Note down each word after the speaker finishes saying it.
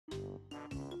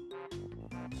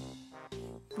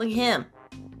Look at him.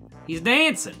 He's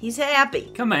dancing. He's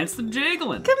happy. Commence the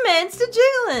jiggling. Commence the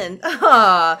jiggling.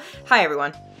 Hi,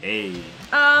 everyone. Hey.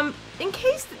 In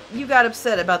case you got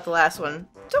upset about the last one,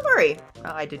 don't worry.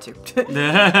 I did too.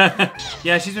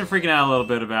 Yeah, she's been freaking out a little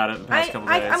bit about it the past couple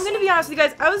days. I'm gonna be honest with you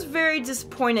guys. I was very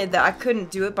disappointed that I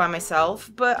couldn't do it by myself,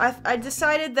 but I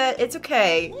decided that it's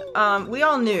okay. We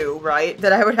all knew, right,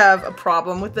 that I would have a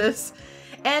problem with this.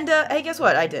 And, hey, guess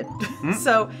what? I did.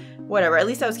 So, whatever. At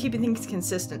least I was keeping things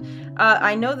consistent.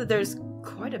 I know that there's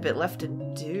quite a bit left to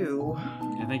do.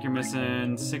 I think you're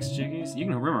missing 6 jiggies. You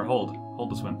can remember, hold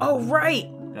this one. Oh, right!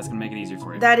 That's gonna make it easier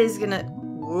for you. That is gonna...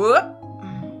 Whoop!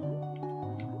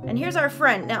 And here's our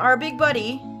friend. Now, our big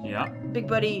buddy... Yeah. Big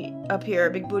buddy up here,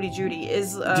 Big Booty Judy,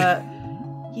 is,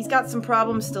 he's got some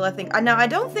problems still, I think. Now, I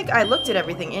don't think I looked at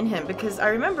everything in him, because I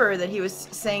remember that he was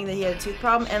saying that he had a tooth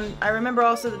problem, and I remember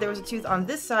also that there was a tooth on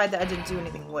this side that I didn't do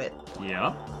anything with.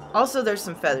 Yeah. Also, there's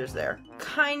some feathers there.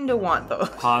 Kinda want those.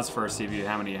 Pause first, see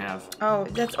how many you have. Oh,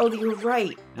 you're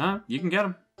right. You can get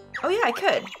them. Oh yeah, I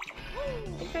could.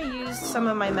 I think I used some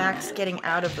of my max getting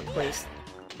out of the place.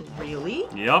 Really?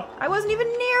 Yep. I wasn't even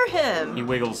near him. He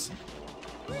wiggles.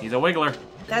 He's a wiggler.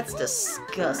 That's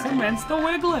disgusting. Commence the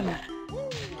wiggling.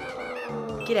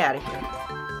 Get out of here.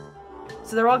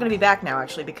 So they're all gonna be back now,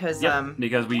 actually, because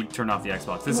because we turned off the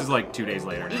Xbox. This is like 2 days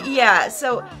later now. Yeah.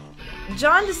 So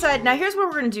John decided. Now here's what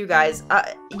we're gonna do, guys.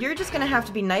 You're just gonna have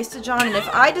to be nice to John, and if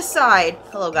I decide,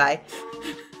 hello, guy.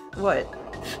 What?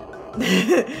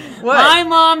 What? My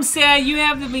mom said you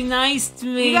have to be nice to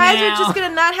me. You guys are just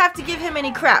gonna not have to give him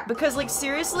any crap, because, like,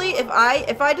 seriously, if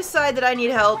I decide that I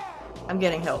need help, I'm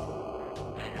getting help.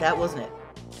 That wasn't it.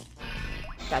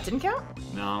 That didn't count?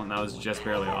 No, that was just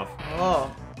barely off. Oh.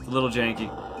 It's a little janky.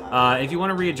 If you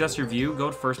want to readjust your view,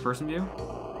 go to first person view.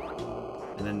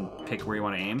 And then pick where you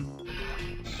want to aim.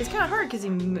 It's kind of hard because he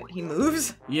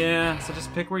moves. Yeah, so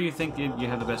just pick where you think you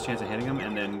have the best chance of hitting him,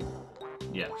 and then,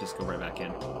 yeah, just go right back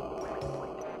in.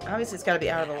 Obviously, it's got to be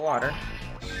out of the water.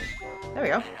 There we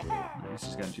go. Nice,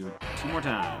 just got to do it 2 more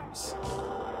times.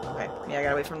 Okay, yeah, I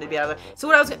gotta wait for him to be out of the... So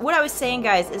what I was saying,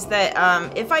 guys, is that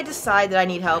if I decide that I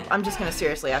need help, I'm just gonna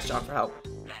seriously ask John for help.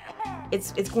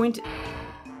 It's going to...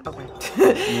 Okay.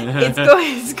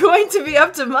 It's going to be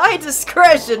up to my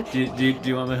discretion. Do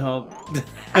you want my help?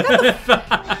 I got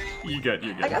the... You're good.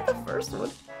 I got the first one.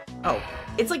 Oh,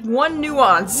 it's like 1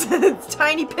 nuance. It's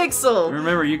tiny pixel.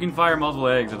 Remember, you can fire multiple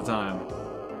eggs at a time.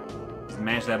 Just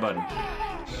mash that button.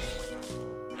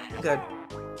 Good.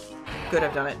 Good,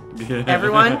 I've done it.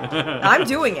 Everyone, I'm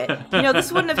doing it. You know,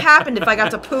 this wouldn't have happened if I got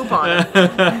to poop on it.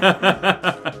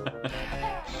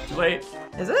 Too late.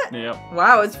 Is it? Yep.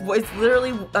 Wow, it's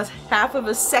literally a half of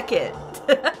a second.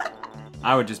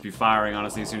 I would just be firing,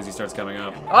 honestly, as soon as he starts coming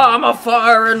up. I'm a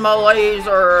firing my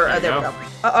laser. There we go. go.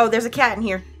 Uh-oh, there's a cat in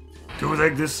here.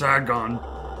 Toothache this side gone.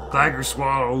 Tiger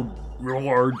swallowed.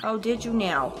 Reward. Oh, did you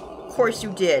now? Of course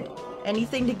you did.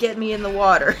 Anything to get me in the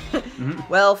water.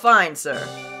 Well, fine, sir.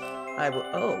 I will.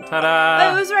 Oh. Ta-da!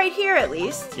 But it was right here, at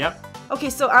least. Yep. Okay,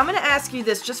 so I'm gonna ask you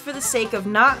this just for the sake of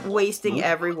not wasting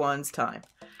everyone's time.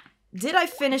 Did I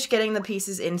finish getting the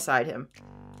pieces inside him?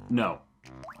 No.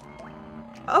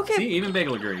 Okay. See, even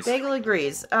Bagel agrees. Bagel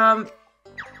agrees.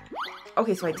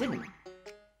 Okay, so I didn't.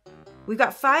 We've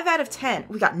got 5 out of 10.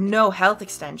 We got no health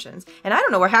extensions. And I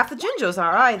don't know where half the Jinjos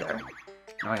are either.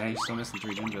 Oh yeah, you're still missing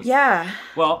 3 Jinjos. Yeah.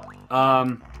 Well,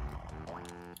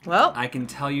 Well. I can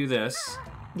tell you this.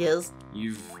 Yes.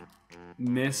 You've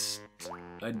missed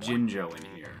a Jinjo in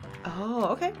here. Oh,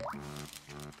 okay.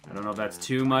 I don't know if that's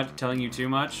too much, telling you too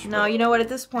much. No, you know what? At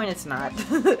this point, it's not.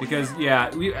 Because,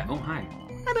 yeah, oh, hi.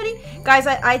 Hi, buddy. Guys,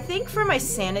 I think for my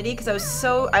sanity, because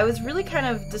I was really kind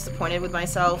of disappointed with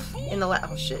myself in the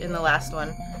last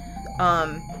one.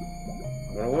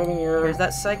 There's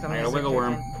that cycle. I got a wiggle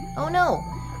worm. Oh no.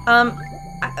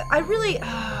 I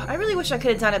really wish I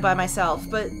could have done it by myself,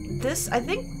 but this, I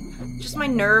think, just my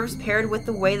nerves paired with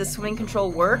the way the swimming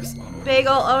control works.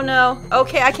 Bagel, oh no.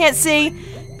 Okay, I can't see,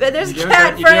 but there's a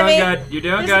cat in front of me. You're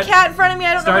doing good. There's a cat in front of me.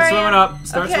 I don't know where I am.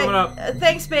 Start swimming up.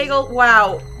 Thanks, Bagel.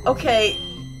 Wow. Okay.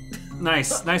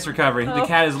 Nice recovery. The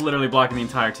cat is literally blocking the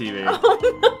entire TV. Oh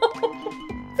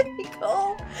no,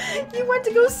 Bagel. You went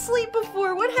to go sleep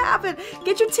before. What happened?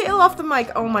 Get your tail off the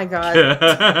mic. Oh my god.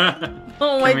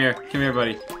 Oh my. Come here,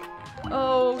 buddy.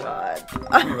 Oh god.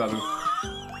 Come here, babu.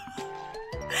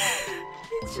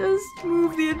 Just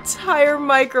moved the entire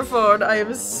microphone. I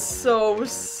am so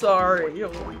sorry.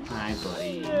 Hi,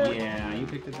 buddy. Yeah, you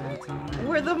picked a bad time.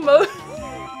 We're the most...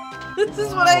 This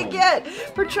is what I get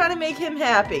for trying to make him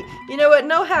happy. You know what?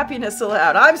 No happiness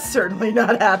allowed. I'm certainly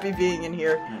not happy being in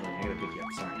here. I gotta pick you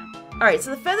up. Sorry. Alright,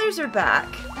 so the feathers are back.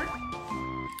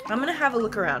 I'm gonna have a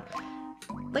look around.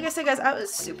 Like I said, guys, I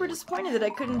was super disappointed that I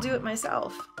couldn't do it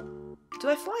myself. Do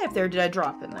I fly up there or did I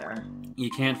drop in there? You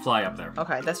can't fly up there.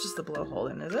 Okay, that's just the blowhole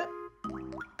then, is it?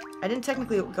 I didn't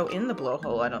technically go in the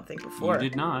blowhole, I don't think, before. You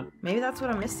did not. Maybe that's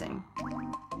what I'm missing.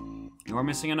 You are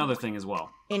missing another thing as well.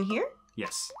 In here?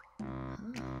 Yes.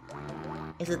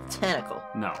 Is it the tentacle?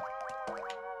 No.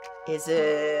 Is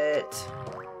it...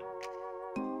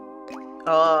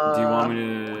 Do you want me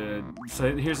to...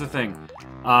 So here's the thing.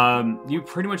 You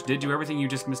pretty much did do everything. You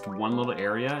just missed one little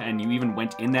area, and you even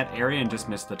went in that area and just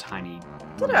missed the tiny...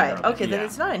 Did I? Okay, then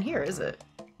it's not in here, is it?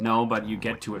 No, but you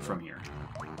get to it from here.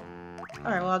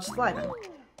 Alright, well, I'll just fly then.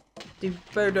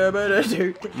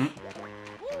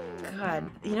 God,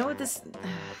 you know what this... You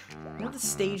know what this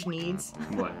stage needs?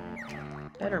 What?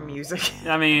 Better music.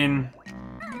 I mean...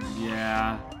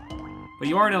 Yeah... But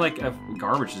you are in like a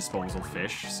garbage disposal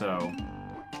fish, so...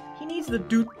 He needs the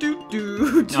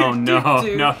do-do-do. Oh no,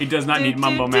 no, he does not need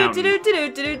Mumbo Mountain. He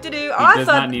does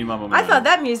not need Mumbo Mountain. I thought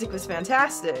that music was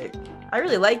fantastic. I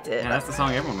really liked it. Yeah, that's the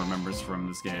song everyone remembers from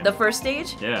this game. The first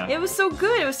stage? Yeah. It was so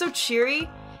good. It was so cheery.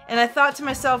 And I thought to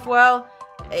myself, well,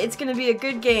 it's gonna be a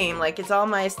good game. Like, it's all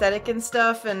my aesthetic and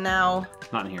stuff, and now...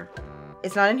 Not in here.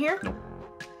 It's not in here? Nope.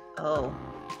 Oh.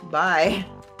 Bye.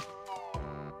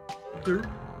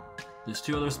 There's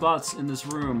 2 other spots in this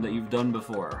room that you've done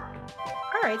before.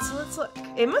 Alright, so let's look.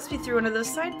 It must be through one of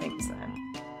those side things then.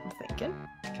 I'm thinking.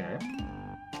 Okay.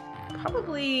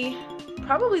 Probably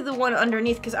the one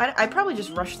underneath, because I probably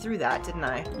just rushed through that, didn't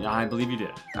I? Yeah, I believe you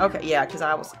did. Okay, yeah, because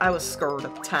I was scared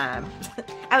at the time.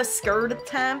 I was scared at the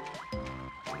time.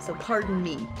 So pardon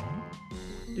me.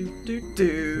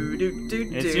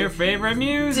 It's your favorite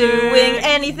music. Doing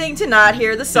anything to not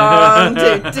hear the song.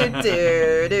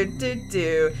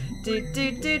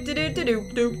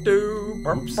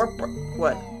 Oops.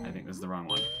 What? I think this is the wrong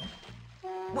one.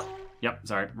 What? Yep,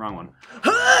 sorry, wrong one.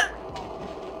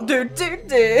 Just keep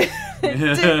dooting.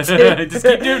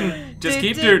 Just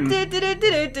keep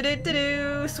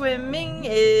dooting. Swimming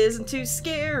isn't too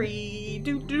scary.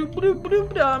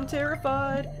 I'm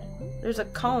terrified. There's a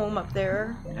comb up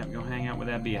there. Yep, go hang out with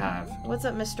that beehive. What's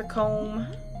up, Mr. Comb?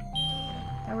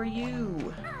 How are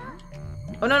you?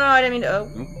 Oh, no, I didn't mean to... Oh.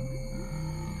 Oop.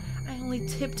 I only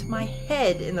tipped my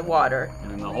head in the water.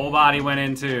 And then the whole body went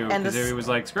in too, because it was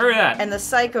like, screw that! And the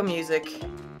psycho music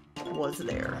was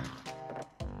there.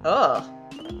 Ugh.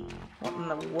 What in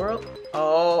the world?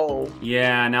 Oh.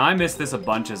 Yeah, now I missed this a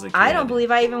bunch as a kid. I don't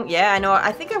believe I even... Yeah, I know.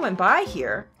 I think I went by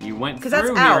here. You went through that's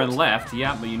here out. and left,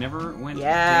 yeah, but you never went down.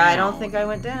 Yeah, I don't think I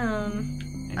went down.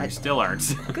 And you still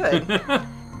aren't. Good.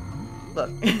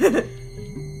 Look.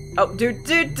 Oh,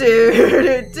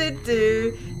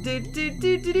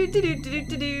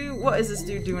 What is this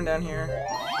dude doing down here?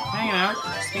 Hanging out,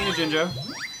 just being a Jinjo.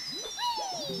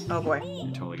 Oh boy.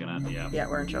 You're totally gonna, yeah. Yeah,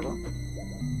 we're in trouble.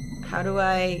 How do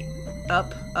I...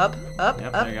 Up. Yep,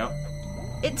 there you go.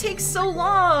 It takes so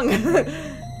long!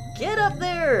 Get up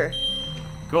there!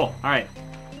 Cool, alright.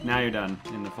 Now you're done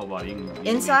in the full body. You can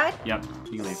Inside? leave. Yep,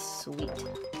 you can leave. Sweet.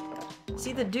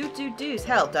 See, the do's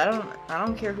helped. I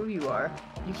don't care who you are.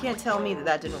 You can't tell me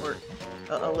that didn't work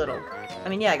a little. I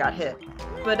mean, yeah, I got hit.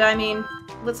 But, I mean,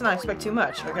 let's not expect too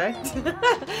much, okay?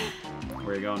 Where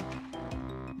are you going?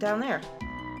 Down there.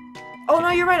 Oh,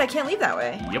 no, you're right. I can't leave that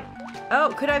way. Yep. Oh,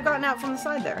 could I have gotten out from the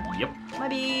side there? Yep.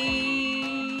 Maybe...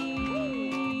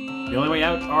 The only way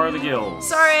out are the gills.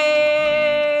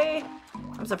 Sorry!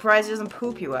 I'm surprised it doesn't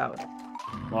poop you out.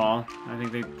 Well, I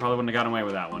think they probably wouldn't have gotten away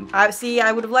with that one. See,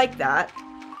 I would have liked that.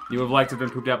 You would have liked to have been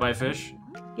pooped out by a fish?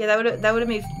 Yeah, that would have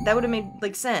made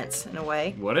like sense in a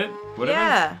way. Would it? Would it?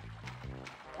 Yeah.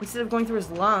 Instead of going through his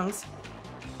lungs.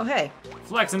 Oh hey.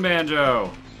 Flexin'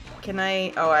 Banjo. Can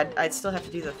I? Oh, I'd still have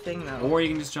to do the thing though. Or you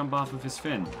can just jump off of his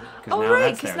fin. Oh now right,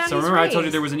 that's because there. now So he's remember I told you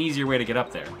raised. there was an easier way to get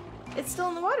up there. It's still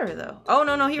in the water though. Oh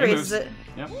no, he It raises moves. it.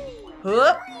 Yep.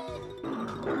 Whoop.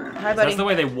 Hi, buddy. That's the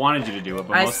way they wanted you to do it,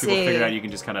 but I most people see. figured out you can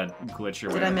just kind of glitch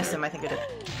your way. Did I up miss there. him? I think I did.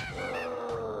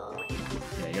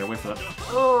 Yeah, you gotta wait for that.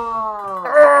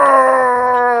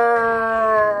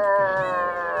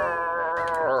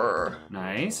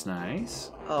 Nice, nice.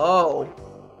 Oh.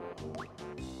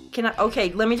 Can I?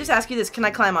 Okay, let me just ask you this. Can I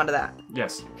climb onto that?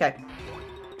 Yes. Okay.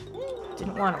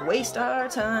 Didn't want to waste our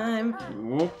time.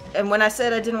 Whoop. And when I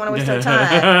said I didn't want to waste our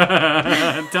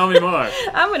time, Tell me more.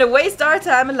 I'm gonna waste our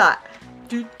time a lot.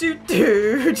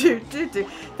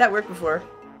 That worked before.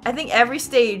 I think every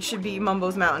stage should be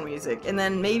Mumbo's Mountain music, and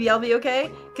then maybe I'll be okay.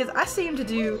 Because I seem to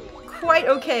do quite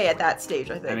okay at that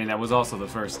stage, I think. I mean, that was also the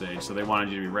first stage, so they wanted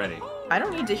you to be ready. I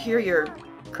don't need to hear your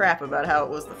crap about how it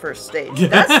was the first stage.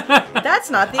 That's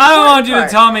not the I don't want important you to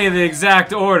part. tell me the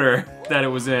exact order. that it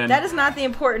was in. That is not the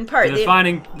important part.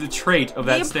 Defining the trait of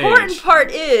that stage. The important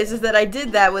part is that I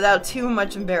did that without too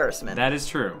much embarrassment. That is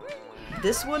true.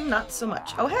 This one, not so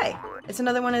much. Oh, hey. It's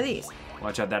another one of these.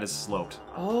 Watch out, that is sloped.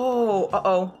 Oh,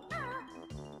 uh-oh.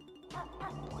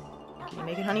 Can you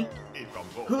make it, honey?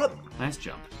 Nice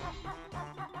jump.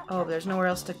 Oh, there's nowhere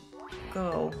else to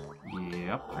go.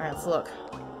 Yep. Alright, let's look.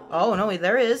 Oh, no,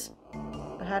 there is.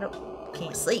 But how do...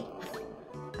 Can't see.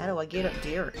 How do I get up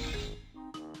there?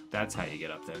 That's how you get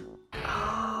up there.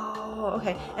 Oh,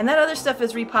 okay. And that other stuff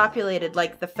is repopulated,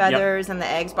 like the feathers and the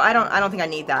eggs, but I don't think I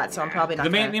need that, so I'm probably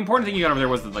not the important thing you got over there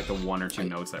was the 1 or 2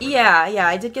 notes that were yeah,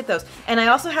 I did get those. And I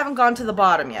also haven't gone to the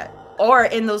bottom yet. Or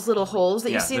in those little holes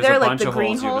that you see there, like the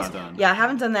green holes. Yeah, I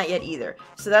haven't done that yet either.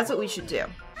 So that's what we should do.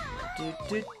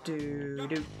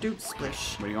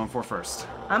 Splish. What are you going for first?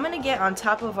 I'm gonna get on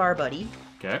top of our buddy.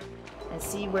 Okay. And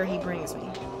see where he brings me.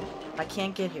 I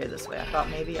can't get here this way. I thought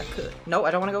maybe I could. No,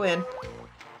 I don't want to go in.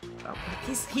 Oh,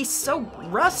 he's so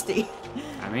rusty.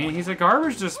 I mean, he's a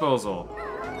garbage disposal.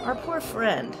 Our poor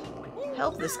friend.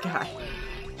 Help this guy.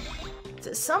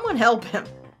 Someone help him.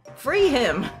 Free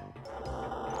him.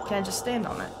 Can I just stand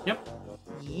on that? Yep.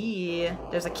 Yeah.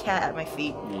 There's a cat at my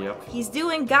feet. Yep. He's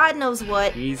doing God knows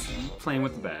what. He's playing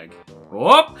with the bag.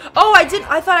 Whoop! Oh, I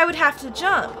thought I would have to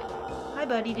jump. Hi,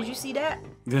 buddy. Did you see that?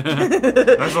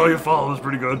 I saw you fall. It was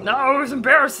pretty good. No, it was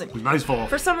embarrassing. It was a nice fall.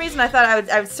 For some reason, I thought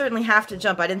I would certainly have to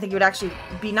jump. I didn't think it would actually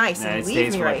be nice and it leave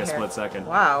stays me for right like a here. split second.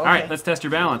 Wow. Okay. All right, let's test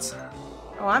your balance.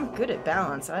 Oh, I'm good at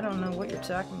balance. I don't know what you're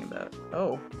talking about.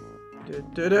 Oh.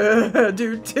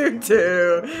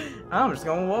 I'm just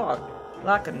gonna walk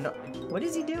like a no. What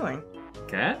is he doing?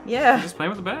 Cat? Yeah. He's just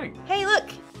playing with the bag. Hey, look.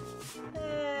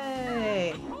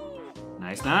 Hey.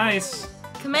 Nice, nice.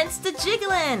 Commence the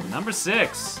jiggling. Number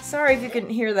 6. Sorry if you couldn't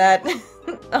hear that.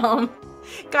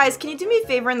 Guys, can you do me a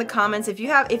favor in the comments if you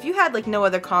had like no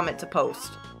other comment to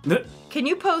post? Can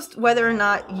you post whether or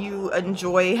not you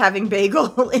enjoy having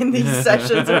bagel in these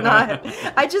sessions or not?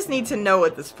 I just need to know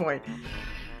at this point.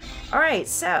 Alright,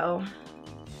 so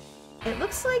it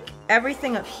looks like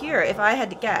everything up here, if I had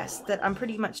to guess, that I'm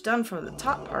pretty much done for the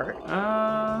top part.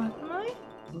 Am I?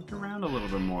 Look around a little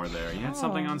bit more there. You had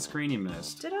something on screen you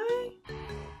missed. Did I?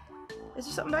 Is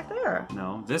there something back there?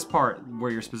 No, this part where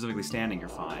you're specifically standing, you're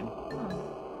fine.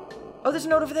 Oh, there's a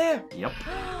note over there. Yep.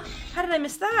 How did I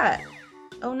miss that?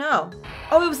 Oh no.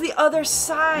 Oh, it was the other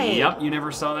side. Yep, you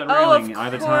never saw that railing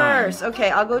either time. Oh, of course. Okay,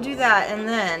 I'll go do that, and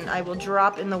then I will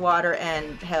drop in the water,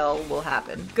 and hell will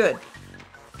happen. Good.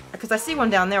 Because I see one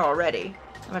down there already.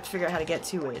 I'm gonna have to figure out how to get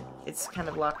to it. It's kind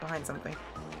of locked behind something.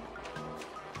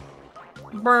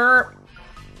 Burp.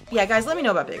 Yeah, guys, let me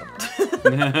know about Bagel.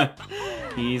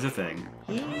 He's a thing.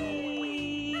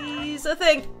 He's a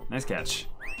thing. Nice catch.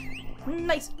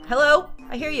 Nice. Hello?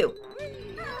 I hear you.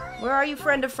 Where are you,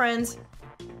 friend of friends?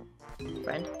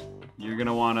 Friend? You're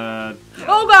gonna wanna... Yeah.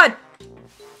 Oh, God!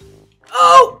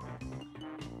 Oh!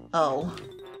 Oh.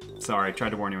 Sorry,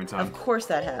 tried to warn you in time. Of course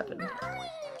that happened.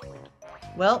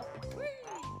 Well,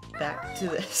 back to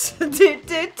this.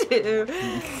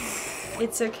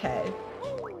 It's okay.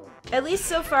 At least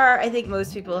so far, I think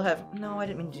most people have... No, I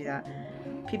didn't mean to do that.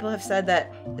 People have said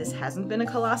that this hasn't been a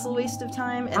colossal waste of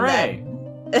time. And Hooray!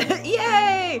 That...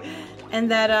 Yay! And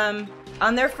that,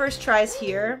 on their first tries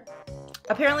here,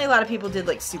 apparently a lot of people did,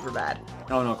 like, super bad.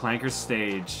 Oh no, Clanker's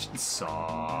stage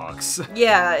sucks.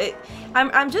 Yeah,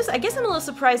 I guess I'm a little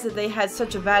surprised that they had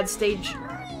such a bad stage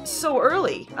so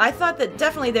early. I thought that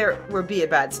definitely there would be a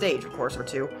bad stage, of course, or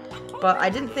two. But I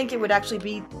didn't think it would actually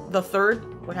be the third.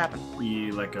 What happened?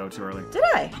 You let go too early. Did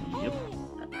I? Yep.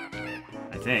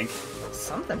 I think.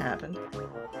 Something happened.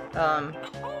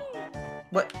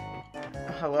 What?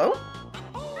 Hello?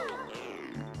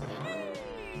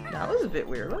 That was a bit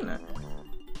weird, wasn't it?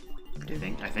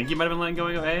 I think you might have been letting go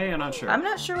of A, I'm not sure. I'm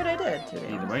not sure what I did.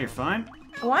 Either way, you're fine.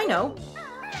 Oh, I know.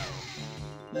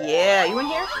 Yeah, you in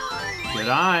here? Good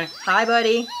eye. Hi,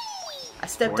 buddy. I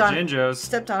stepped on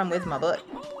him with my butt.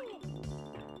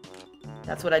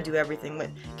 That's what I do everything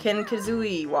with. Can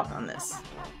Kazooie walk on this?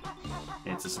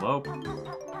 It's a slope.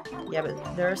 Yeah,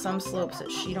 but there are some slopes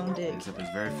that she don't dig. Except there's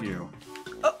very few.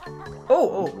 Oh!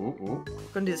 Oh! Ooh, ooh.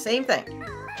 Gonna do the same thing.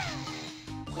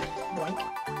 Boink.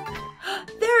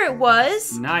 There it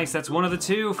was! Nice, that's one of the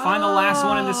two. Find the last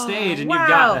one in the stage and wow. you've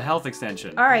got a health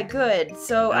extension. Alright, good.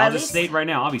 So I'll just state right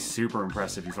now, I'll be super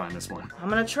impressed if you find this one. I'm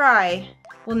gonna try.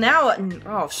 Well, now,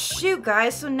 oh shoot,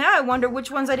 guys. So now I wonder which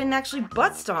ones I didn't actually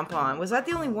butt stomp on. Was that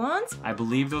the only ones? I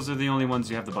believe those are the only ones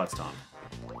you have the butt stomp.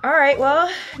 Alright,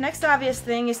 well, next obvious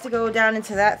thing is to go down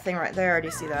into that thing right there. Do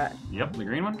you see that? Yep, the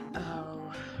green one?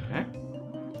 Oh. Okay.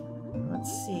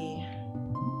 Let's see.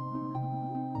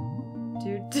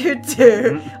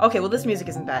 Okay, well this music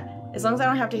isn't bad. As long as I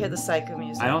don't have to hear the psycho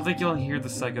music. I don't think you'll hear the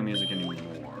psycho music anymore.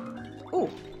 Ooh,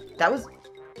 that was...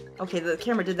 Okay, the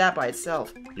camera did that by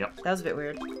itself. Yep. That was a bit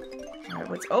weird. Alright,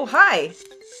 what's... Oh, hi!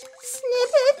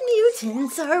 Snippet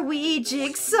mutants are we,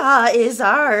 Jigsaw is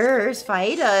ours.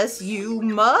 Fight us, you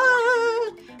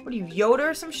must. What are you, Yoda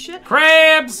or some shit?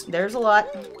 Crabs! There's a lot.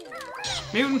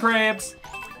 Mutant crabs!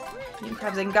 Mutant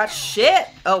crabs ain't got shit!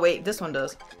 Oh wait, this one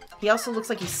does. He also looks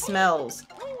like he smells.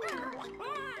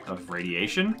 Of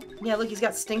radiation? Yeah, look, he's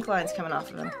got stink lines coming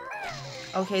off of him.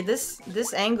 Okay, this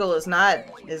angle is not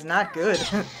good.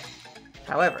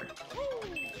 However,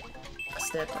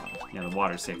 step on. Yeah, the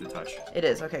water's safe to touch. It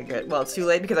is. Okay, good. Well, it's too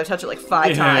late because I touched it like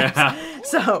 5 times.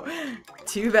 So,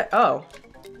 too bad. Oh,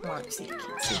 see, you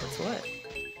can't see what's what.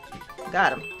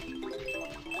 Got him.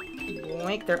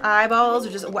 Boink. Their eyeballs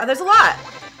are just. Wow, there's a lot.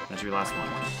 That's your last one.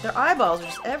 Their eyeballs are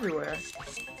just everywhere.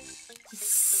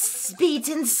 Speed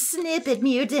and snippet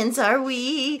mutants are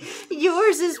we.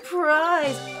 Yours is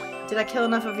prize. Did I kill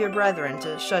enough of your brethren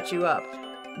to shut you up?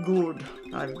 Good.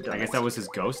 I've done I guess it. that was his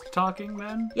ghost talking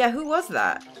then? Yeah, who was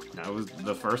that? That was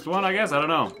the first one, I guess? I don't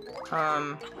know.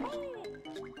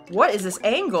 What is this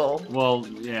angle? Well,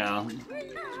 yeah.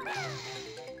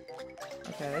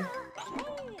 Okay.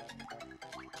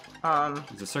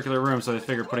 It's a circular room, so they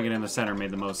figured putting it in the center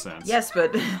made the most sense. Yes,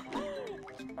 but...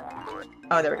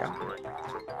 Oh, there we go.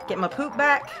 Get my poop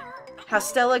back. How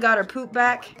Stella got her poop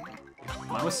back.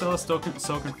 Why was Stella so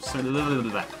concerned?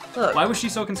 Look. Why was she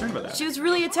so concerned about that? She was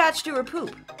really attached to her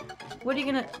poop. What are you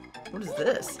gonna... What is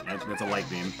this? That's a light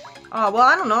beam. Oh, well,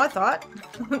 I don't know, I thought.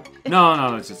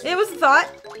 No, it's just... It was a thought.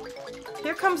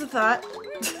 Here comes a thought.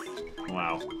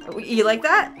 Wow. You like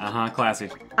that? Uh-huh, classy.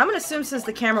 I'm gonna assume since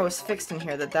the camera was fixed in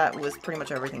here that was pretty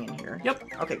much everything in here. Yep.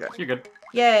 Okay, good. You're good.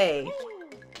 Yay.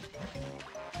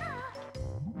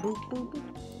 Boop, boop, boop.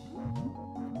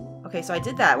 Okay, so I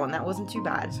did that one. That wasn't too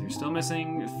bad. So you're still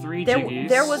missing 3 jiggies.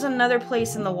 There was another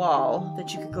place in the wall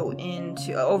that you could go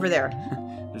into. Over there.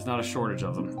 There's not a shortage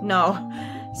of them. No.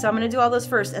 So I'm gonna do all those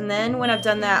first, and then when I've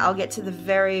done that, I'll get to the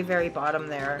very, very bottom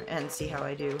there and see how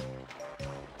I do.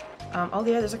 Oh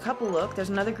yeah, there's a couple, look. There's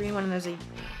another green one and there's a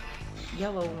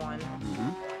yellow one.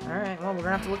 Mm-hmm. Alright, well, we're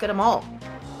gonna have to look at them all.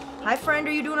 Hi, friend,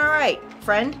 are you doing alright?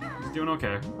 Friend? He's doing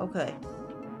okay. Okay.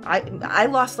 I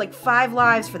lost like 5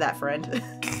 lives for that friend.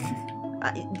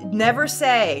 Never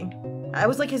say. I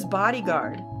was like his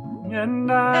bodyguard. And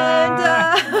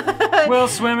we'll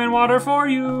swim in water for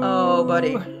you. Oh,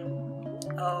 buddy.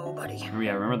 Oh, buddy. Oh,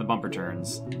 yeah, remember the bumper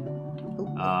turns.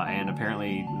 And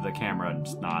apparently the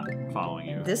camera's not following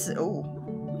you. This is... Ooh.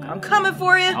 I'm coming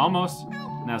for you. Almost.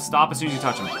 Now stop as soon as you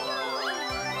touch him.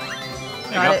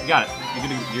 There you go. You got it. You're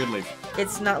good to leave.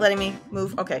 It's not letting me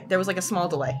move. Okay, there was like a small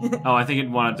delay. Oh, I think it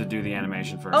wanted to do the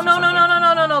animation first. Oh,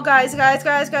 no, guys,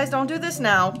 don't do this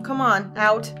now. Come on,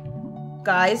 out.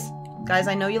 Guys,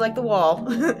 I know you like the wall.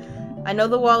 I know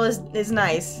the wall is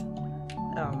nice.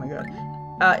 Oh my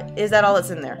god. Is that all that's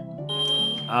in there?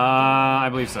 I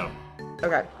believe so.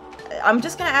 Okay. I'm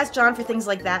just gonna ask John for things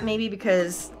like that maybe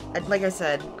because, like I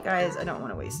said, guys, I don't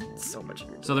want to waste so much of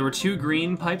your time. So there were 2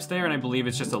 green pipes there, and I believe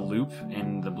it's just a loop,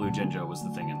 and the blue Jinjo was the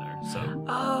thing in there, so...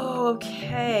 Oh,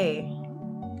 okay.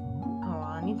 Oh,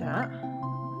 I need that.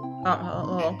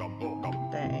 Oh,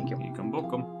 thank you. You can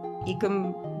book 'em. You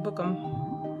can book 'em.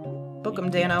 Book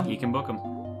 'em, Dano. You can book 'em.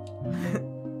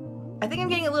 I think I'm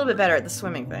getting a little bit better at the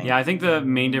swimming thing. Yeah, I think the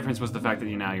main difference was the fact that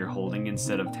you're holding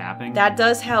instead of tapping. That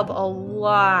does help a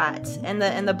lot. And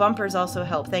the bumpers also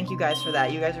help. Thank you guys for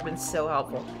that. You guys have been so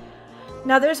helpful.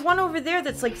 Now there's one over there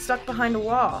that's like stuck behind a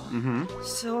wall. Mm-hmm.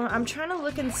 So I'm trying to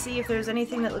look and see if there's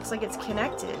anything that looks like it's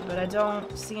connected, but I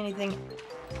don't see anything.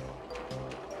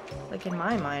 Like in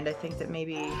my mind, I think that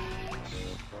maybe...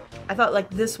 I thought like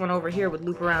this one over here would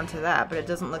loop around to that, but it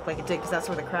doesn't look like it did because that's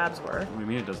where the crabs were. What do you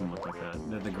mean it doesn't look like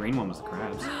that? The green one was the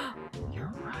crabs.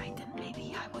 You're right, then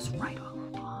maybe I was right all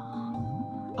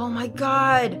along. Oh my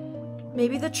god!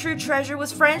 Maybe the true treasure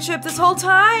was friendship this whole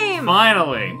time!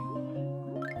 Finally!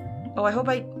 Oh, I hope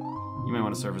I... You might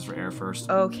want to service for air first.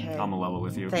 Okay. I'm a level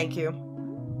with you. Thank you.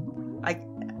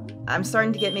 I'm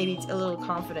starting to get maybe a little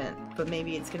confident, but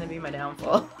maybe it's gonna be my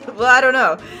downfall. Well, I don't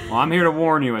know. Well, I'm here to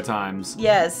warn you at times.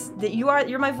 Yes, that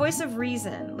you're my voice of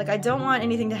reason. Like, I don't want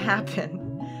anything to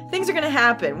happen. Things are gonna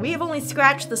happen. We have only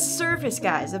scratched the surface,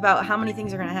 guys, about how many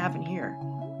things are gonna happen here.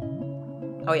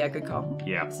 Oh yeah, good call.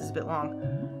 Yeah. This is a bit long.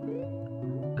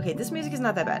 Okay, this music is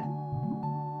not that bad.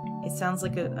 It sounds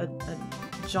like a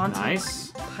jaunty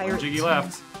Nice. pirate. Jiggy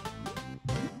left.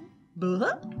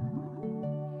 Blah?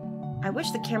 I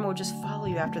wish the camera would just follow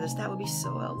you after this. That would be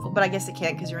so helpful. But I guess it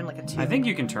can't because you're in like a tube. I think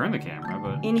you can turn the camera,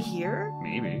 but In here?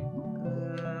 maybe.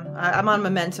 I'm on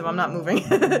momentum. I'm not moving.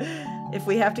 If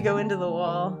we have to go into the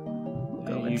wall, we'll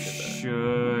go You into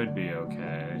should be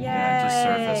okay. Yay. Yeah, just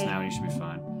surface now. You should be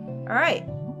fine. All right.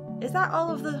 Is that all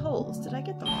of the holes? Did I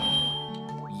get them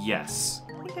all? Yes.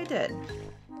 I think I did.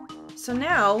 So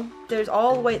now there's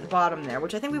all the way at the bottom there,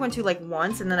 which I think we went to like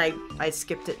once, and then I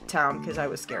skipped it town because I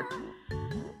was scared.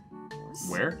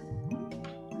 Where?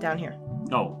 Down here.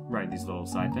 Oh, right. These little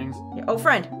side things. Yeah. Oh,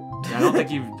 friend. Yeah, I don't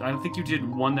think you did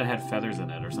one that had feathers in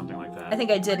it or something like that. I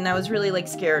think I did, and I was really like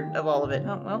scared of all of it.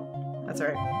 Oh well, that's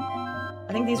alright.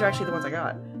 I think these are actually the ones I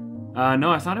got.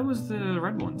 No, I thought it was the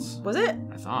red ones. Was it?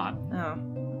 I thought. Oh.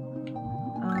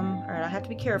 Alright, I have to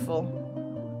be careful.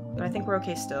 But I think we're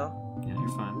okay still. Yeah, you're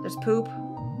fine. There's poop.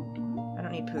 I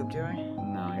don't need poop, do I?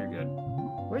 No, you're good.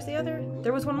 Where's the other?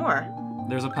 There was one more.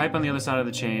 There's a pipe on the other side of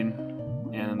the chain,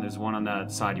 and there's one on that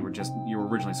side you were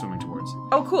originally swimming towards.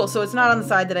 Oh, cool. So it's not on the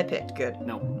side that I picked. Good.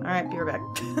 Nope. Alright, be right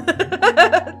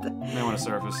back. May want to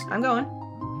surface. I'm going.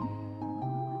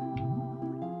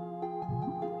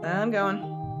 I'm going.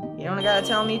 You don't gotta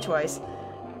tell me twice.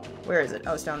 Where is it?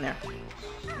 Oh, it's down there.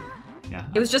 Yeah.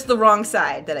 It was just the wrong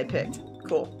side that I picked.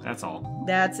 Cool. That's all.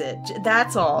 That's it.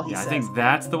 That's all, he Yeah, says. I think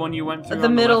that's the one you went through. The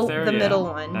on middle- left there. the Yeah. middle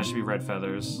one. That should be red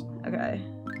feathers. Okay.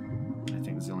 I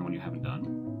think it's the only one you haven't done.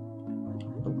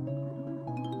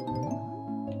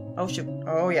 Oh, shoot.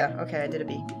 Oh, yeah. Okay, I did a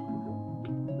B.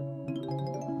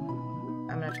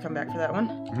 I'm gonna have to come back for that one.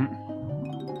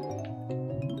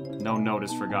 No note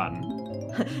is forgotten.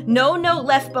 No note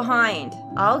left behind.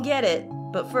 I'll get it,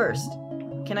 but first.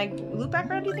 Can I loop back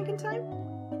around, do you think, in time?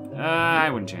 I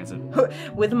wouldn't chance it.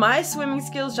 With my swimming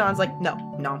skills, John's like, no,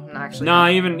 not actually. No,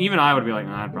 even I would be like,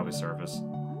 nah, I'd probably surface.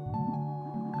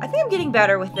 I think I'm getting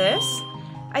better with this.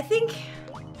 I think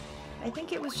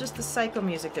it was just the psycho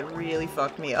music that really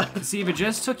fucked me up. See, if it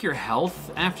just took your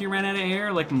health after you ran out of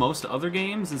air, like most other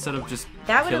games, instead of just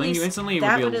That would killing at least, you instantly, it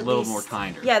that would be a at little least- more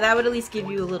kinder. Yeah, that would at least give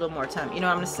you a little more time. You know,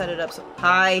 I'm gonna set it up so.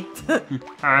 Hi. Hey,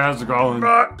 how's it going?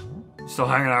 Still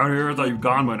hanging out here? I thought you'd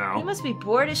gone by He now. must be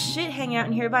bored as shit hanging out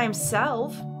in here by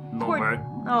himself. No Poor, bet.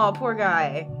 oh, poor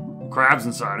guy. Crabs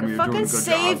inside of me. You're doing Fucking a good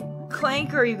save job.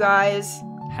 Clanker, you guys.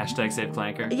 Hashtag save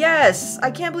Clanker. Yes, I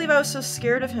can't believe I was so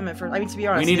scared of him at first. I mean, to be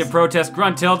honest. We need to he's- protest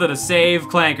Gruntilda to save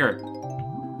Clanker.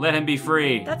 Let him be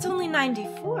free. That's only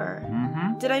 94.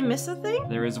 Mm-hmm. Did I miss a thing?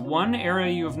 There is one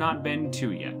area you have not been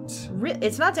to yet.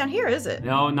 It's not down here, is it?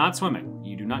 No, not swimming.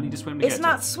 You do not need to swim to It's get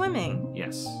not to swimming. it.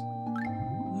 Yes.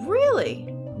 Really?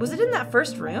 Was it in that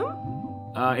first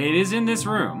room? It is in this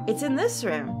room. It's in this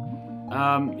room.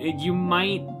 You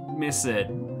might miss it.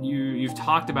 You've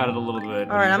talked about it a little bit,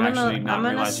 but All right, you've I'm actually gonna- not I'm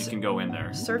gonna realized you can go in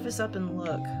there. Surface up and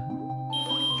look.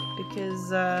 Because,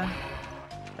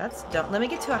 that's dumb. Let me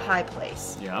get to a high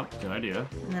place, Yeah, good idea.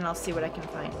 and then I'll see what I can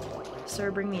find.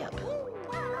 Sir, bring me up.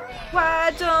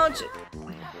 Why don't you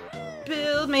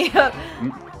build me up,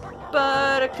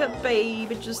 buttercup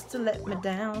baby, just to let me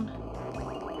down?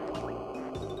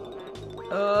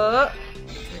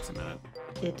 Takes a minute.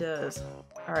 It does.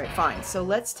 Alright, fine. So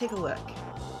let's take a look.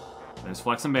 There's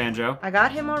Flex and Banjo. I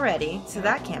got him already, so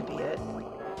that can't be it.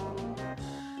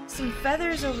 Some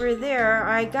feathers over there.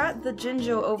 I got the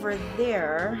Jinjo over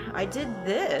there. I did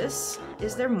this.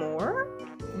 Is there more?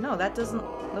 No, that doesn't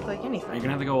look like anything. You're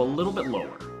gonna have to go a little bit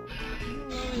lower.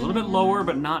 A little bit lower,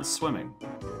 but not swimming.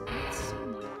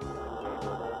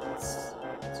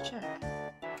 Let's check.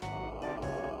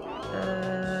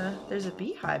 There's a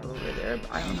beehive over there,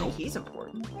 but I don't think he's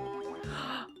important.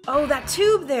 Oh, that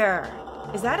tube there!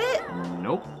 Is that it?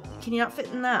 Nope. Can you not fit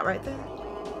in that right there?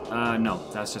 No,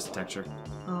 that's just a texture.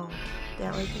 Oh,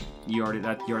 that right there.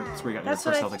 That's where you got your That's first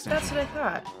what health extension. that's what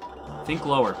I thought. Think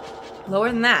lower. Lower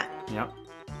than that. Yep.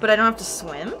 But I don't have to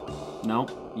swim? No,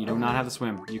 you do not have to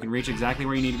swim. You can reach exactly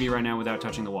where you need to be right now without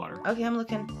touching the water. Okay, I'm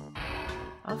looking.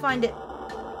 I'll find it.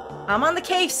 I'm on the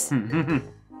case.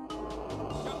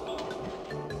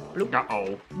 Bloop.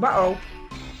 Uh-oh. Uh-oh.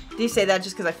 Do you say that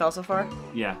just because I fell so far?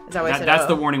 Yeah. Is that why I said that's oh?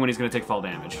 the warning when he's going to take fall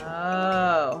damage.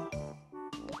 Oh.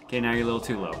 Okay, now you're a little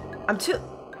too low. I'm too...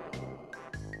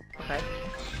 Okay.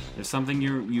 There's something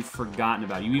you've forgotten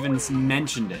about. You even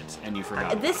mentioned it, and you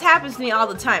forgot. This happens to me all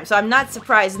the time, so I'm not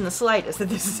surprised in the slightest that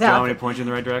this is Do you want me happening. to point you in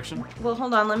the right direction? Well,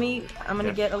 hold on. I'm gonna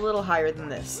Yeah. get a little higher than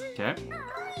this. Okay.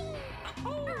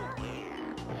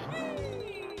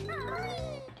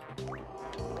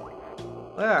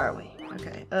 Where are we?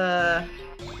 Okay.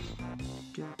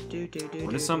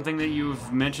 What is something that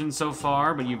you've mentioned so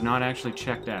far, but you've not actually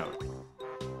checked out?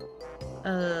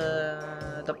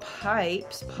 The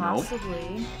pipes,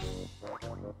 possibly.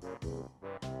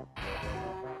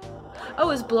 Oh,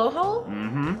 his blowhole?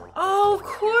 Mm-hmm. Oh, of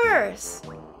course!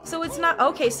 So it's not...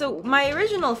 Okay, so my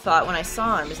original thought when I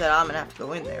saw him is that I'm gonna have to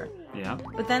go in there. Yeah.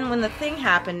 But then when the thing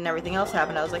happened and everything else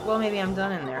happened, I was like, well, maybe I'm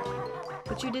done in there.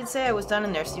 But you did say I was done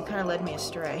in there, so you kind of led me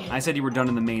astray. I said you were done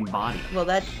in the main body. Well,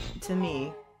 that, to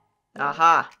me...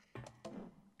 Aha.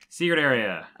 Secret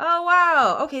area. Oh,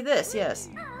 wow. Okay, this, yes.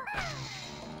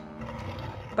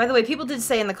 By the way, people did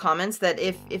say in the comments that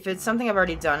if it's something I've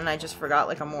already done and I just forgot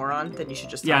like a moron, then you should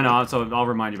just tell me. No, so I'll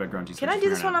remind you about Grunty. Can I do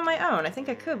this one on my own? I think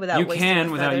I could without wasting You can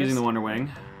the without feathers. using the Wonder Wing.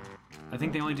 I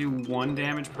think they only do 1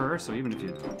 damage per, so even if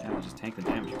you just tank the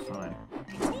damage, you're fine.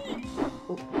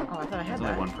 Oh, I thought I had It's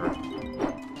only that. 1 per.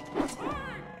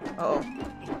 Uh-oh.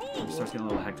 It starts getting a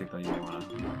little hectic though, you may wanna...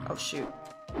 Oh, shoot.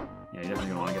 Yeah, you're definitely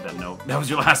gonna wanna get that note. That was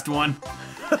your last one.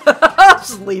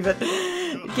 Just leave it.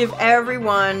 Give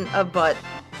everyone a butt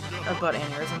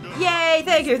aneurysm. Yay!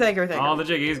 Thank you, thank you, thank you. All the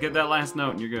jiggies, get that last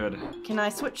note and you're good. Can I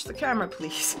switch the camera,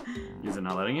 please? Is it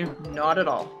not letting you? Not at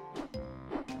all.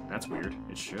 That's weird.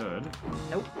 It should.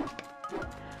 Nope.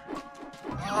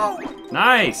 Oh!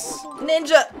 Nice!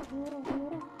 Ninja!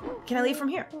 Can I leave from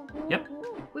here? Yep.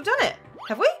 We've done it.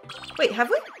 Have we? Wait, have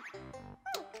we?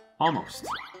 Almost.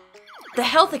 The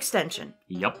health extension.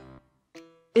 Yep.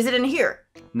 Is it in here?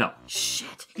 No.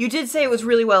 Shit. You did say it was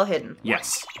really well hidden.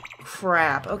 Yes.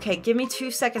 Crap. Okay, give me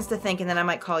 2 seconds to think and then I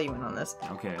might call you in on this.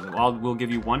 Okay, we'll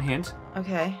give you 1 hint.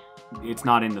 Okay. It's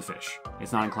not in the fish.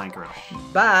 It's not in Clanker at all.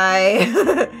 Bye.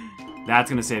 That's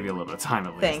gonna save you a little bit of time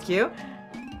at least. Thank you.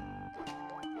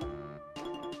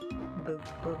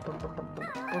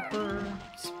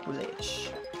 Splish.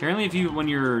 Apparently, when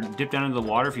you're dipped down into the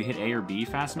water, if you hit A or B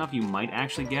fast enough, you might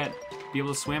actually be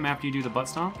able to swim after you do the butt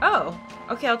stomp. Oh,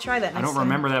 okay, I'll try that next I don't time.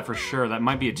 remember that for sure. That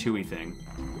might be a 2-y thing.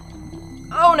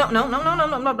 Oh, no,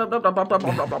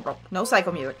 no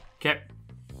psycho mute. Okay.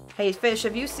 Hey, Fish,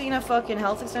 have you seen a fucking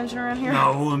health extension around here?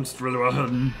 No, it's really well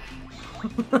hidden.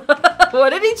 What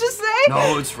did he just say?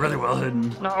 No, it's really well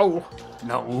hidden. No.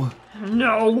 No.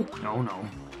 No. No, no.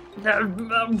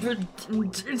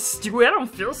 Stewie, I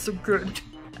don't feel so good.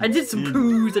 I did some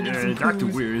poos. I did some poos. Dr.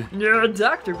 Weird. Yeah,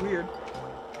 Dr. Weird.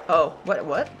 Oh,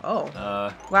 what? Oh.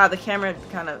 Wow, the camera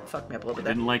kind of fucked me up a little bit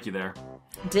there. Didn't like you there.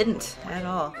 Didn't at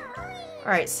all.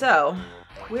 Alright, so,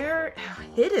 we're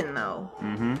hidden though.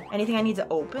 Mm-hmm. Anything I need to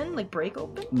open? Like break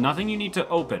open? Nothing you need to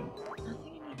open.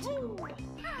 Nothing I need to open.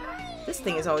 This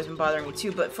thing has always been bothering me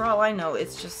too, but for all I know,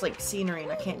 it's just like scenery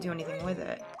and I can't do anything with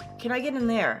it. Can I get in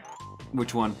there?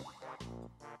 Which one?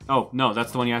 Oh, no,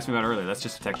 that's the one you asked me about earlier. That's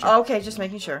just a texture. Oh, okay, just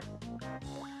making sure.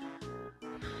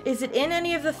 Is it in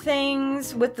any of the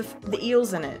things with the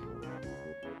eels in it?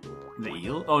 The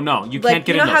eel? Oh, no, you Like, can't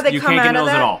get you in know how those. they You come can't get out in of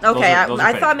those that? at all. Okay, Those are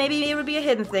I fake. thought maybe it would be a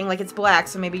hidden thing, like it's black,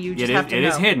 so maybe you just have to know. It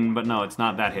is hidden, but no, it's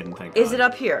not that hidden thing. Is it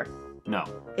up here? No.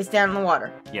 It's down in the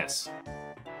water. Yes.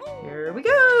 Here we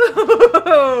go!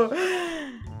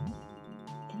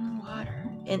 In the water.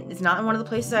 And it's not in one of the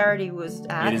places I already was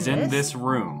at. It is in this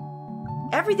room.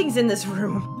 Everything's in this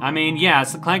room. I mean, yeah,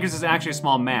 Clankers is actually a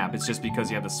small map. It's just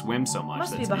because you have to swim so much.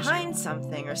 Must be behind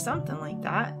something or something like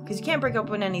that. Because you can't break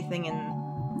open anything in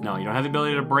No, you don't have the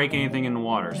ability to break anything in the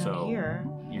water, down so here.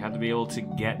 you have to be able to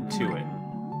get to it.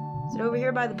 Is it over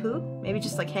here by the poop? Maybe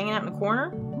just like hanging out in the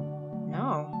corner?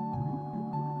 No.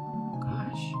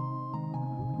 Gosh.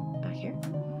 Back here?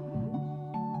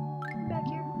 Back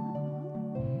here?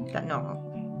 That, no.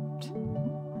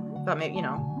 Thought maybe, you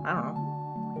know, I don't know.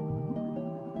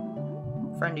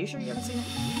 Friend, are you sure you haven't seen it?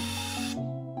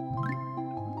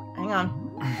 Hang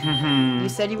on. You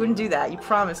said you wouldn't do that. You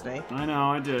promised me. I know,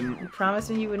 I didn't. You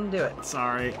promised me you wouldn't do it.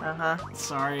 Sorry. Uh-huh.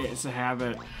 Sorry, it's a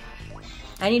habit.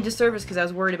 I need to service because I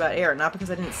was worried about air, not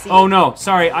because I didn't see Oh it. no,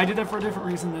 sorry, I did that for a different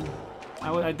reason then.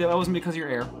 That wasn't because of your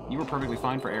air. You were perfectly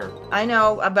fine for air. I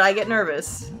know, but I get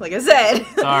nervous, like I said.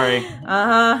 Sorry.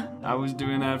 Uh-huh. I was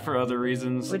doing that for other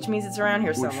reasons. Which means it's around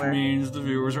here Which somewhere. means the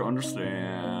viewers will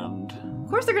understand. Of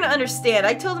course they're gonna understand.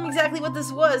 I told them exactly what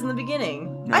this was in the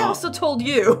beginning. No. I also told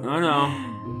you. I know.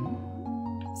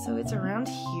 So it's around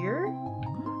here?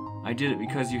 I did it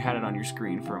because you had it on your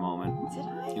screen for a moment. Did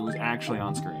I? It was actually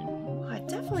on screen. Well, I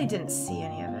definitely didn't see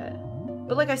any of it.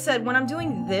 But like I said, when I'm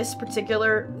doing this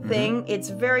particular thing, it's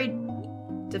very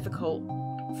difficult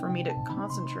for me to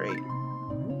concentrate.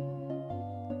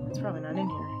 It's probably not in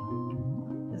here.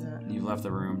 Is it? You left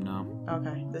the room, no.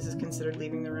 Okay, this is considered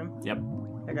leaving the room? Yep.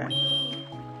 Okay.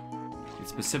 It's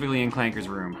specifically in Clanker's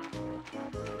room.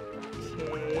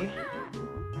 Okay.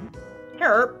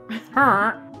 Herp.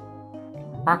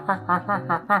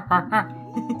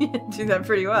 You do that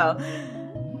pretty well.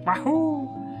 Wahoo!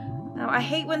 No, I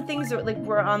hate when things are like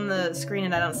we're on the screen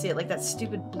and I don't see it, like that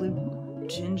stupid blue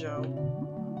Jinjo.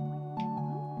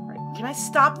 Right Can I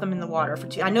stop them in the water for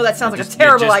 2? I know that sounds like a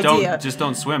terrible idea. Just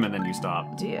don't swim and then you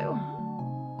stop. Do you?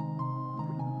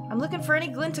 I'm looking for any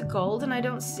glint of gold and I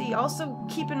don't see. Also,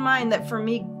 keep in mind that for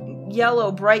me, yellow,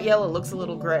 bright yellow, looks a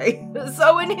little gray.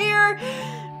 So in here,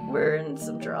 we're in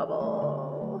some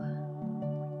trouble.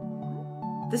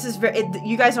 This is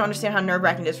you guys don't understand how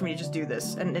nerve-wracking it is for me to just do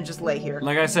this and just lay here.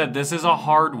 Like I said, this is a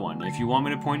hard one. If you want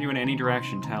me to point you in any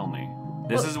direction, tell me.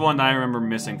 This is one that I remember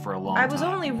missing for a long time. I was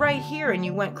only right here and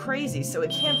you went crazy, so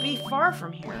it can't be far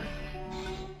from here.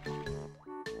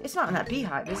 It's not in that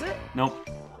beehive, is it? Nope.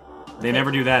 They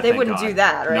never do that, They wouldn't do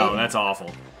that, right? No, that's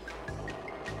awful.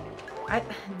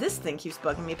 This thing keeps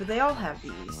bugging me, but they all have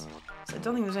bees. So I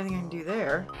don't think there's anything I can do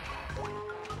there.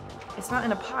 It's not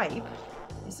in a pipe.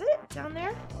 Is it? Down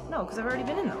there? No, because I've already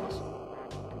been in those.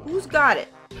 Who's got it?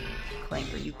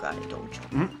 Clanker, you got it, don't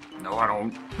you? No, I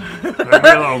don't. Leave me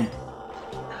alone.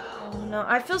 Oh no,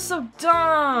 I feel so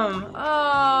dumb.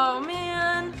 Oh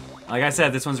man. Like I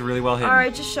said, this one's really well hidden.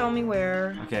 Alright, just show me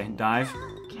where. Okay, dive.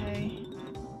 Okay.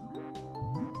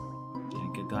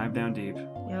 Dive down deep.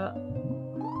 Yeah.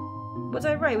 Was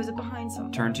I right? Was it behind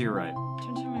something? Turn to your right.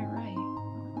 Turn to my right.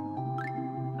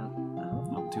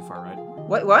 Oh, too far right.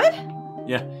 What?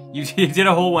 Yeah, you did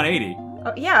a whole 180.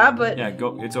 Oh, yeah, but... Yeah,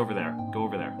 go. It's over there. Go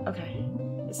over there. Okay.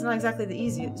 It's not exactly the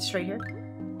easiest. Straight here?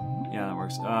 Yeah, that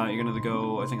works. You're gonna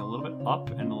go, I think, a little bit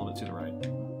up and a little bit to the right.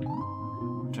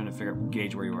 I'm trying to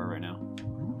gauge where you are right now.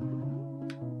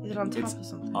 Is it on top of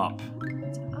something? Up.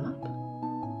 It's up.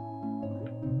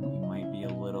 You might be a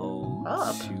little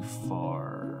too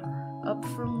far. Up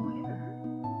from where?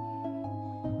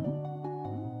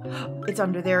 It's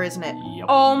under there, isn't it? Yep.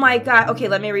 Oh my god. Okay,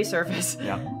 let me resurface.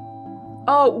 Yep.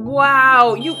 Oh,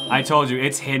 wow. I told you,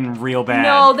 it's hidden real bad.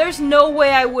 No, there's no way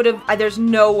I would have... there's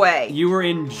no way. You were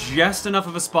in just enough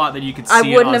of a spot that you could see I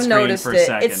wouldn't have it on screen noticed for a it.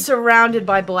 second. It's surrounded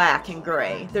by black and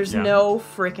gray. There's no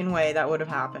freaking way that would have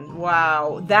happened.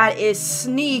 Wow, that is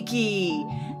sneaky.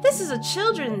 This is a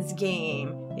children's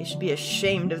game. They should be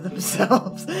ashamed of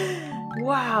themselves.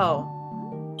 Wow.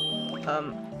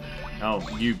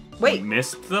 Oh, you Wait.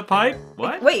 missed the pipe?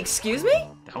 What? Wait, excuse me?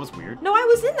 That was weird. No, I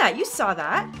was in that. You saw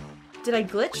that. Did I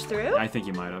glitch through? I think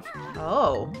you might have.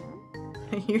 Oh.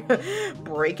 You're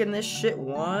breaking this shit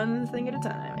one thing at a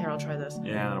time. Here, I'll try this.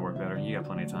 Yeah, that'll work better. You got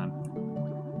plenty of time.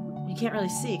 You can't really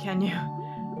see, can you?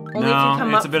 Only if you No,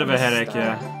 come it's up a bit of from a the headache,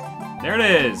 start. yeah. There it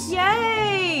is!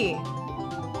 Yay!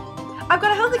 I've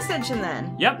got a health extension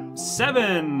then. Yep, 7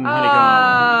 honeycombs.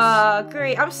 Ah,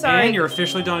 great. I'm sorry. And you're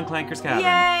officially done Clanker's Cabin.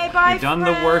 Yay, bye, You've done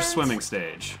friend. the worst swimming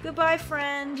stage. Goodbye,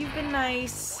 friend. You've been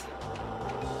nice.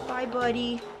 Bye,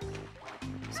 buddy.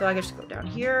 So I guess go down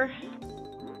here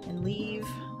and leave.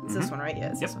 It's this one, right? Yeah,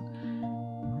 it's this one.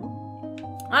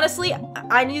 Honestly,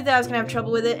 I knew that I was gonna have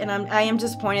trouble with it, and I am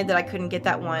disappointed that I couldn't get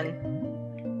that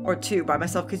one or two by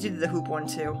myself because you did the hoop one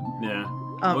too. Yeah.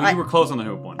 Well, you were close on the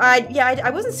hoop one.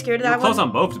 I wasn't scared of that You were close one.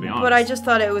 on both, to be honest. But I just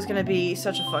thought it was gonna be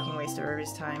such a fucking waste of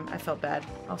everybody's time. I felt bad.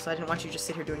 Also, I didn't want you to just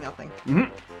sit here doing nothing.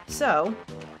 So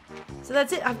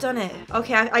that's it. I've done it.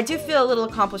 Okay, I do feel a little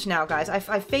accomplished now, guys. I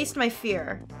faced my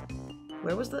fear.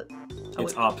 Where was the... Oh,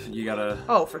 it's up. You gotta...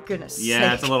 Oh, for goodness sake.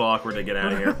 Yeah, it's a little awkward to get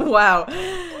out of here. Wow.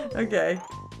 Okay.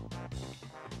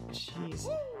 Jeez.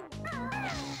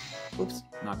 Oops.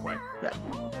 Not quite. Yeah.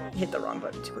 Hit the wrong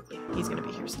button too quickly. He's gonna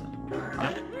be here still.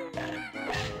 Yep.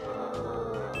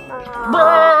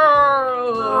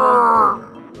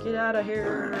 Get out of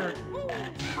here.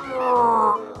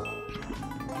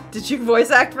 Did you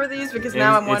voice act for these? Because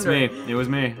now I'm wondering. It's me. It was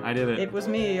me. I did it. It was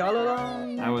me all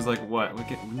along. I was like, what? When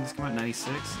did this come out?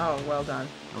 96? Oh, well done.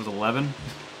 I was 11?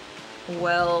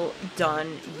 Well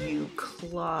done, you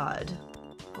clod.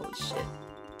 Holy shit.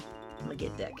 I'm gonna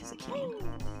get that because I can.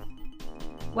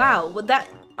 Wow, well that...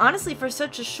 Honestly, for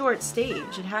such a short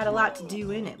stage, it had a lot to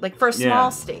do in it. Like, for a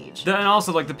small stage. And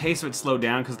also, like, the pace of it slowed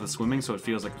down because of the swimming, so it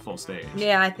feels like a full stage.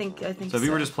 Yeah, I think so. So if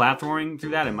you were just platforming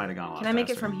through that, it might have gone a lot Can I make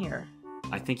it faster. from here?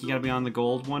 I think you gotta be on the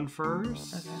gold one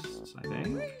first. Okay. I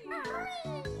think.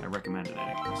 I recommend it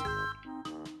anyways.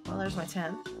 Well, there's my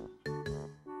 10th.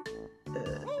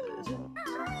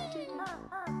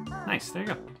 Nice, there you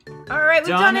go. Alright, we've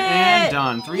done it! and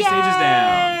done. 3 stages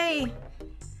down.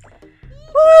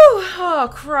 Woo! Oh,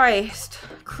 Christ.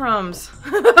 Crumbs.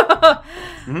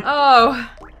 Oh.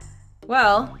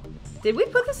 Well, did we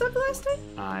put this up last time?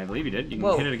 I believe you did. You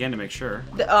can hit it again to make sure.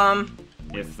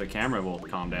 If the camera will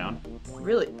calm down.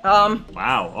 Really?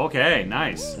 Wow, okay,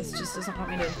 nice. This just doesn't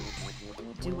want me to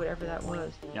do whatever that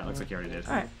was. Yeah, it looks like you already did.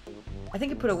 Alright. I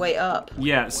think it put it way up.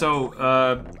 Yeah, so,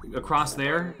 across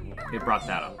there, it brought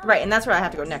that up. Right, and that's where I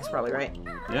have to go next, probably, right?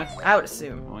 Yeah? I would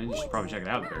assume. Well, you should probably check it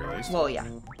out at the very least. Well, yeah.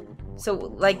 So,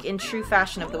 like, in true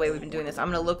fashion of the way we've been doing this,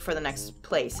 I'm gonna look for the next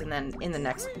place, and then in the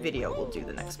next video, we'll do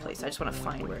the next place. I just want to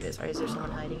find where it is. Is there someone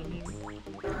hiding in here?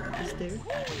 Is there?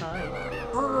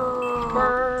 Hi.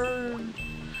 Burn.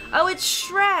 Oh, it's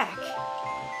Shrek!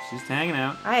 She's hanging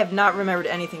out. I have not remembered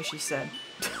anything she said.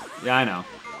 Yeah, I know.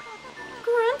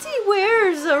 Grunty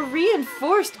wears a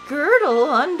reinforced girdle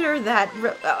under that...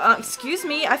 excuse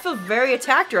me, I feel very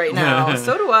attacked right now.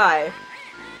 So do I.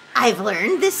 I've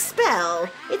learned this spell.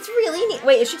 It's really neat.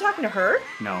 Wait, is she talking to her?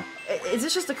 No. Is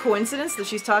this just a coincidence that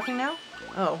she's talking now?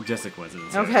 Oh. Just a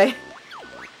coincidence. Okay.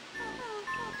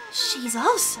 She's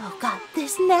also got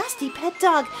this nasty pet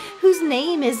dog whose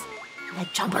name is Leg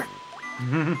Jumper.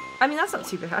 I mean, that's not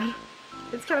too bad.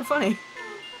 It's kind of funny.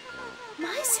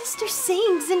 My sister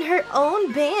sings in her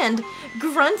own band,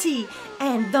 Grunty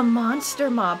and the Monster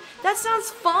Mob. That sounds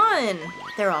fun.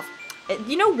 They're off.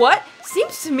 You know what?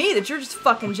 Seems to me that you're just a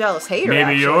fucking jealous hater. Maybe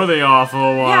actually. you're the awful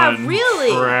one. Yeah,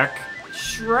 really. Shrek.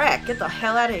 Shrek, get the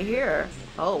hell out of here.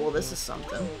 Oh, well, this is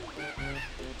something.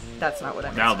 That's not what I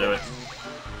meant. That'll do it.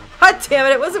 God damn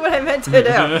it, it wasn't what I meant to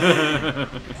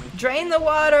do. Drain the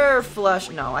water, flush.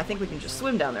 No, I think we can just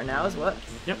swim down there now, is what?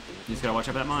 Yep. You just gotta watch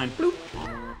out for that mine. Bloop.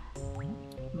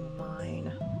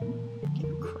 Mine.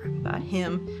 Give a crap about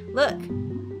him.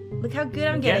 Look how good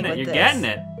I'm getting with You're this. getting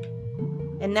it.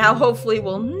 And now hopefully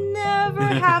we'll never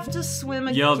have to swim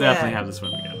again. You'll definitely have to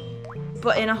swim again.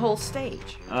 But in a whole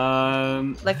stage.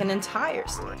 Like an entire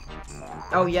stage.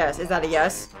 Oh yes, is that a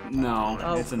yes? No,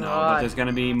 Oh, it's a no. God. But there's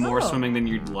gonna be more Oh. swimming than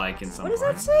you'd like in some. What does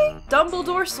that say?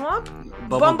 Dumbledore Swamp?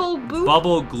 Bumble Boop?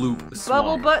 Bubble Gloop Swamp.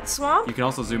 Bubble Butt Swamp? You can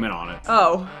also zoom in on it.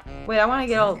 Oh. Wait, I want to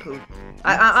get all the poop.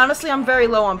 I honestly, I'm very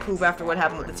low on poop after what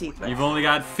happened with the teeth thing. You've only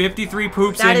got 53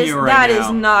 poops That in is you right now. That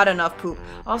is not enough poop.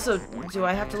 Also, do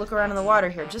I have to look around in the water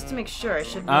here just to make sure? I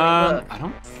shouldn't really look. I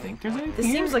don't think there's anything This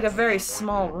here. seems like a very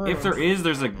small room. If there is,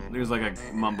 there's like a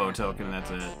mumbo token and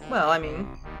that's it. Well, I mean,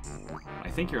 I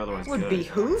think you're otherwise would good.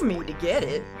 behoove me to get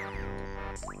it.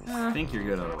 I think you're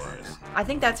good otherwise. I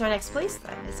think that's our next place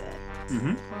then, is it?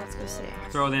 Mm-hmm. Well, let's go see.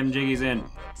 Throw them jiggies in.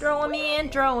 Throw him in,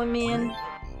 throw him in.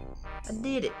 I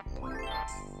did it.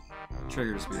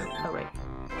 Trigger speed up. Oh, right.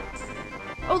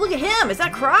 Oh, look at him! Is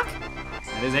that Croc?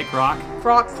 That is a croc.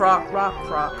 Croc, Croc, Croc,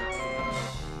 Croc.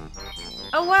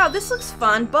 Oh, wow, this looks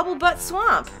fun. Bubble Butt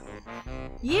Swamp.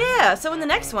 Yeah, so in the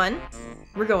next one,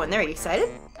 we're going there. Are you excited?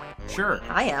 Sure.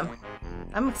 I am.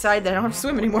 I'm excited that I don't have to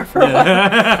swim anymore for a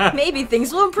while. Maybe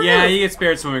things will improve. Yeah, you get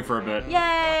spared swimming for a bit.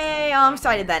 Yay! Oh, I'm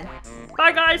excited then.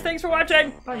 Bye, guys. Thanks for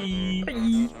watching. Bye.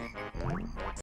 Bye.